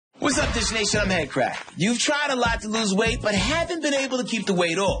up, Dish Nation? I'm Headcrack. You've tried a lot to lose weight, but haven't been able to keep the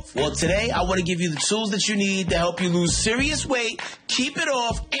weight off. Well, today, I want to give you the tools that you need to help you lose serious weight, keep it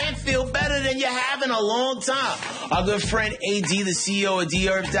off, and feel better than you have in a long time. Our good friend AD, the CEO of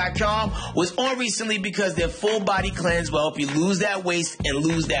Dherbs.com, was on recently because their full body cleanse will help you lose that waist and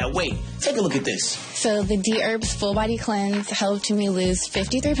lose that weight. Take a look at this. So the Dherbs full body cleanse helped me lose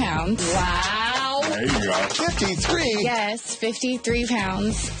 53 pounds. Wow. There you go. 53? Yes, 53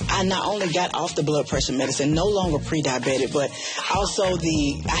 pounds. I not only got off the blood pressure medicine, no longer pre-diabetic, but also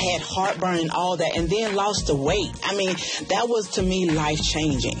I had heartburn and all that, and then lost the weight. I mean, that was, to me,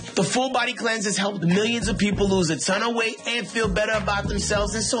 life-changing. The full body cleanse has helped millions of people lose a ton of weight and feel better about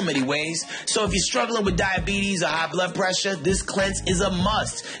themselves in so many ways. So if you're struggling with diabetes or high blood pressure, this cleanse is a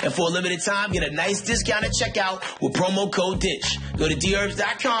must. And for a limited time, get a nice discount at checkout with promo code DISH. Go to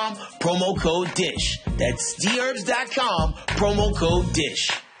Dherbs.com, promo code DISH. That's Dherbs.com, promo code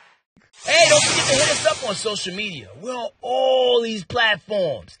DISH. Hey, don't forget to hit us up on social media. We're on all these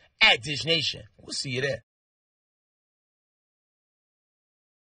platforms at Dish Nation. We'll see you there.